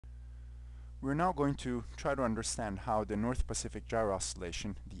We're now going to try to understand how the North Pacific Gyre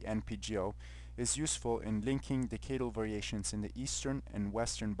Oscillation, the NPGO, is useful in linking decadal variations in the eastern and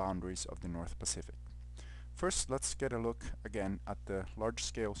western boundaries of the North Pacific. First, let's get a look again at the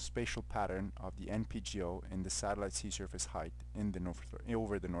large-scale spatial pattern of the NPGO in the satellite sea surface height in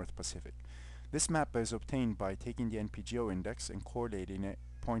over the North Pacific. This map is obtained by taking the NPGO index and correlating it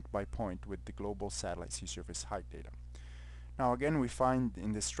point by point with the global satellite sea surface height data. Now again, we find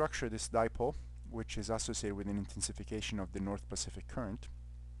in this structure this dipole, which is associated with an intensification of the North Pacific current.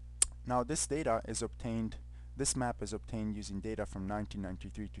 Now this map is obtained using data from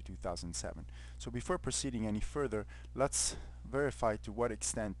 1993 to 2007. So before proceeding any further, let's verify to what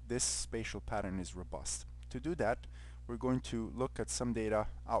extent this spatial pattern is robust. To do that, we're going to look at some data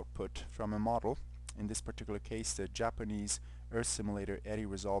output from a model, in this particular case the Japanese Earth Simulator Eddy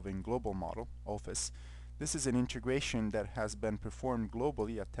Resolving Global Model, OFIS. This is an integration that has been performed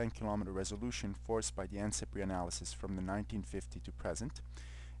globally at 10-kilometer resolution forced by the NCEP analysis from the 1950 to present.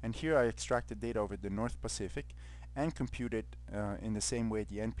 And here I extracted data over the North Pacific and computed in the same way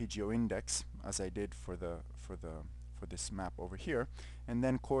the NPGO index as I did for this map over here, and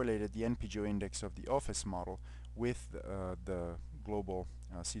then correlated the NPGO index of the OFIS model with the global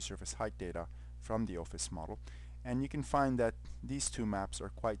sea surface height data from the OFIS model. And you can find that these two maps are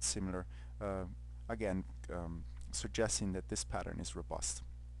quite similar, again suggesting that this pattern is robust.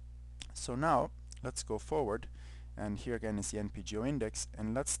 So now let's go forward, and here again is the NPGO index,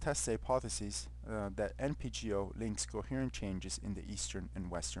 and let's test the hypothesis that NPGO links coherent changes in the eastern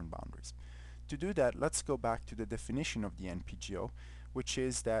and western boundaries. To do that, let's go back to the definition of the NPGO, which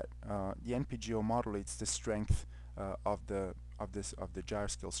is that the NPGO modulates the strength of the gyre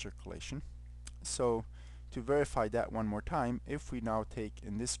scale circulation. So to verify that one more time, if we now take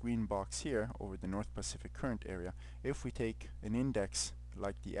in this green box here over the North Pacific current area, if we take an index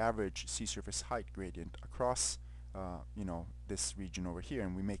like the average sea surface height gradient across this region over here,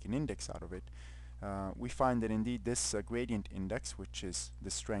 and we make an index out of it, we find that indeed this gradient index, which is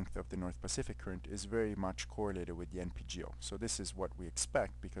the strength of the North Pacific current, is very much correlated with the NPGO. So this is what we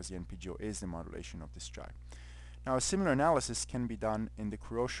expect, because the NPGO is the modulation of this gyre. Now a similar analysis can be done in the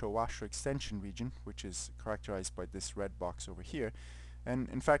Kuroshio extension region, which is characterized by this red box over here. And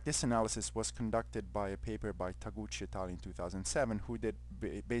in fact, this analysis was conducted by a paper by Taguchi et al. In 2007, who did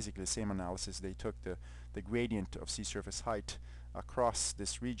basically the same analysis. They took the gradient of sea surface height across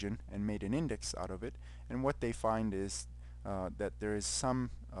this region and made an index out of it. And what they find is that there is some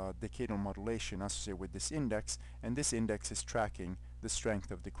decadal modulation associated with this index, and this index is tracking the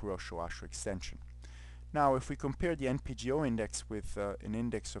strength of the Kuroshio extension. Now, if we compare the NPGO index with an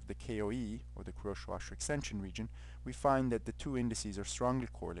index of the KOE, or the Kuroshio extension region, we find that the two indices are strongly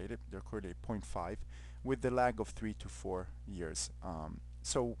correlated. They're correlated 0.5 with the lag of 3 to 4 years.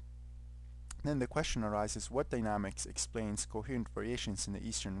 So then the question arises, what dynamics explains coherent variations in the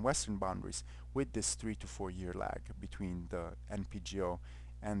eastern and western boundaries with this 3 to 4 year lag between the NPGO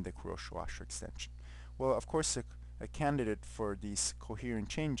and the Kuroshio extension? Well, of course, a candidate for these coherent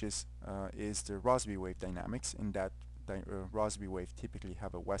changes is the Rosby wave dynamics, in that Rosby wave typically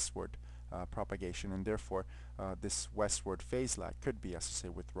have a westward propagation, and therefore this westward phase lag could be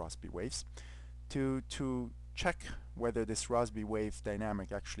associated with Rosby waves. To check whether this Rosby wave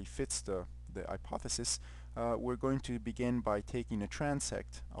dynamic actually fits the hypothesis, we're going to begin by taking a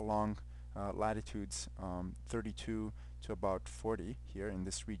transect along latitudes 32 to about 40 here in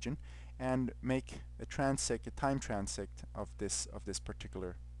this region, and make a time transect of this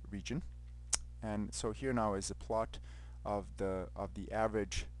particular region. And so here now is a plot of the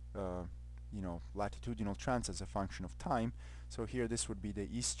average latitudinal trans as a function of time. So here this would be the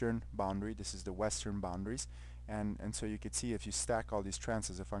eastern boundary, this is the western boundaries, and so you could see if you stack all these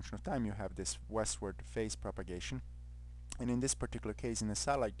trans as a function of time, you have this westward phase propagation. And in this particular case, in the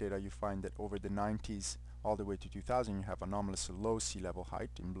satellite data, you find that over the 90s all the way to 2000 you have anomalously low sea level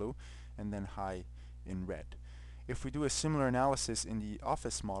height in blue, and then high in red. If we do a similar analysis in the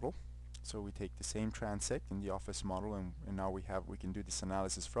OFIS model, so we take the same transect in the OFIS model, and now we can do this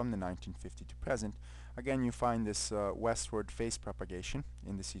analysis from the 1950 to present. Again, you find this westward phase propagation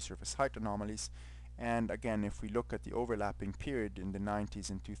in the sea surface height anomalies. And again, if we look at the overlapping period in the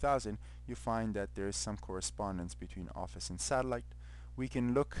 90s and 2000, you find that there is some correspondence between OFIS and satellite. We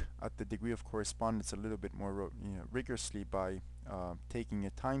can look at the degree of correspondence a little bit more rigorously by taking a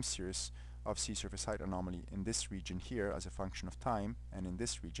time series of sea surface height anomaly in this region here as a function of time, and in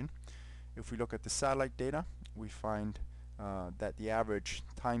this region. If we look at the satellite data, we find that the average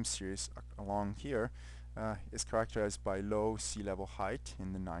time series along here is characterized by low sea level height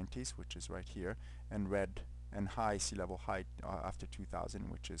in the 90s, which is right here, and red and high sea level height after 2000,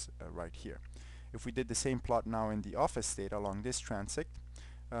 which is right here. If we did the same plot now in the office data along this transect,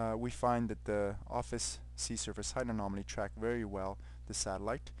 we find that the office sea surface height anomaly track very well the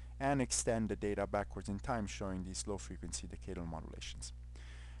satellite and extend the data backwards in time, showing these low frequency decadal modulations.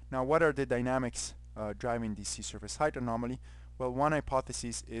 Now, what are the dynamics driving the sea surface height anomaly? Well, one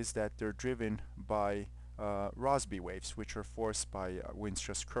hypothesis is that they're driven by Rosby waves, which are forced by wind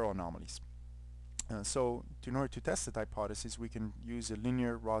stress curl anomalies. So in order to test that hypothesis, we can use a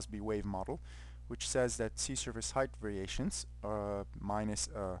linear Rosby wave model, which says that sea surface height variations minus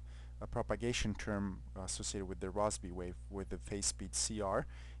a propagation term associated with the Rosby wave with the phase speed CR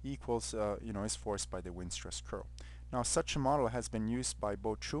equals, is forced by the wind stress curl. Now, such a model has been used by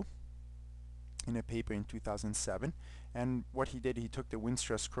Bo Chu in a paper in 2007, and what he did, he took the wind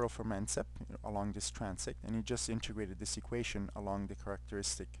stress curl from NCEP along this transect, and he just integrated this equation along the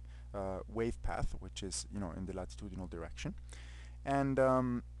characteristic wave path, which is in the latitudinal direction, and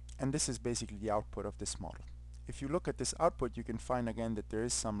this is basically the output of this model. If you look at this output, you can find again that there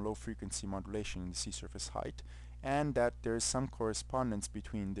is some low frequency modulation in the sea surface height, and that there is some correspondence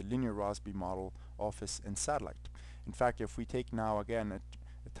between the linear Rosby model, office, and satellite. In fact, if we take now again a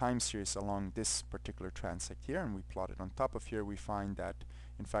time series along this particular transect here, and we plot it on top of here, we find that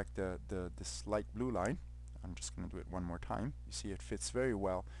in fact this light blue line, I'm just going to do it one more time, you see it fits very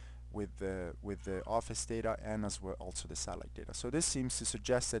well with the office data and as well also the satellite data. So this seems to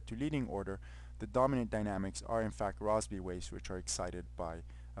suggest that to leading order, the dominant dynamics are in fact Rosby waves, which are excited by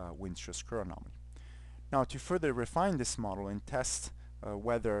wind stress curl anomaly. Now, to further refine this model and test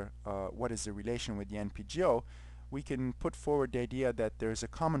whether what is the relation with the NPGO, we can put forward the idea that there is a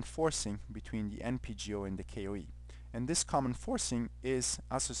common forcing between the NPGO and the KOE. And this common forcing is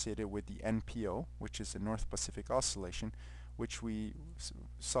associated with the NPO, which is the North Pacific Oscillation, which we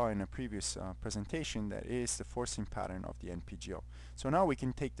saw in a previous presentation, that is the forcing pattern of the NPGO. So now we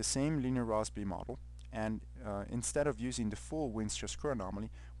can take the same linear Rosby model, and instead of using the full wind stress curl anomaly,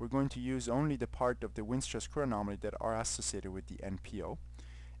 we're going to use only the part of the wind stress curl anomaly that are associated with the NPO,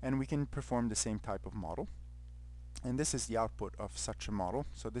 and we can perform the same type of model. And this is the output of such a model.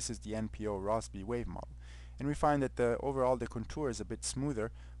 So this is the NPO Rosby wave model. And we find that overall the contour is a bit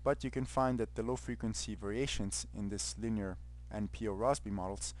smoother, but you can find that the low frequency variations in this linear NPO Rosby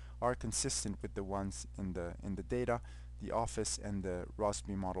models are consistent with the ones in the data, the office, and the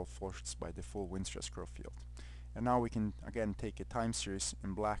Rosby model forced by the full wind stress curl field. And now we can again take a time series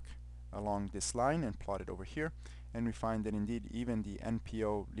in black along this line and plot it over here, and we find that indeed even the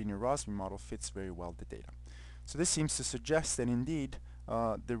NPO linear Rosby model fits very well the data. So this seems to suggest that indeed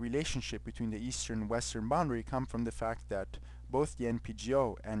the relationship between the eastern and western boundary come from the fact that both the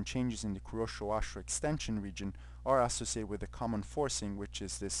NPGO and changes in the Kuroshio extension region are associated with a common forcing, which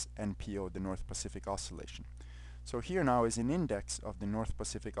is this NPO, the North Pacific Oscillation. So here now is an index of the North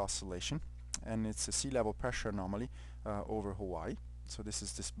Pacific Oscillation, and it's a sea level pressure anomaly over Hawaii. So this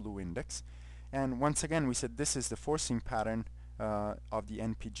is this blue index. And once again, we said this is the forcing pattern of the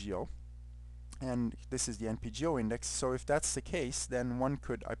NPGO. And this is the NPGO index. So if that's the case, then one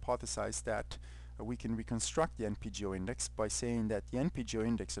could hypothesize that we can reconstruct the NPGO index by saying that the NPGO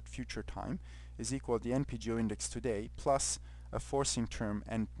index at future time is equal to the NPGO index today plus a forcing term,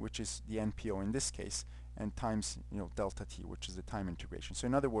 which is the NPO in this case, and times delta t, which is the time integration. So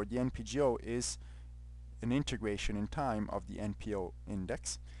in other words, the NPGO is an integration in time of the NPO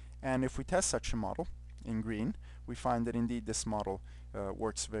index. And if we test such a model in green, we find that indeed this model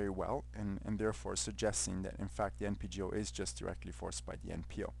works very well, and therefore suggesting that in fact the NPGO is just directly forced by the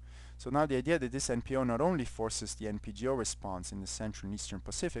NPO. So now the idea that this NPO not only forces the NPGO response in the central and eastern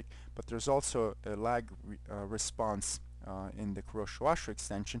Pacific, but there's also a lag response in the Kuroshio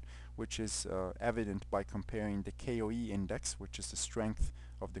extension, which is evident by comparing the KOE index, which is the strength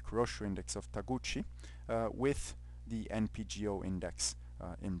of the Kuroshio index of Taguchi, with the NPGO index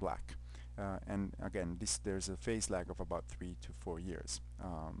in black. And again, there's a phase lag of about 3 to 4 years.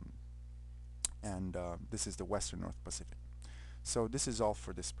 This is the Western North Pacific. So this is all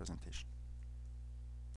for this presentation.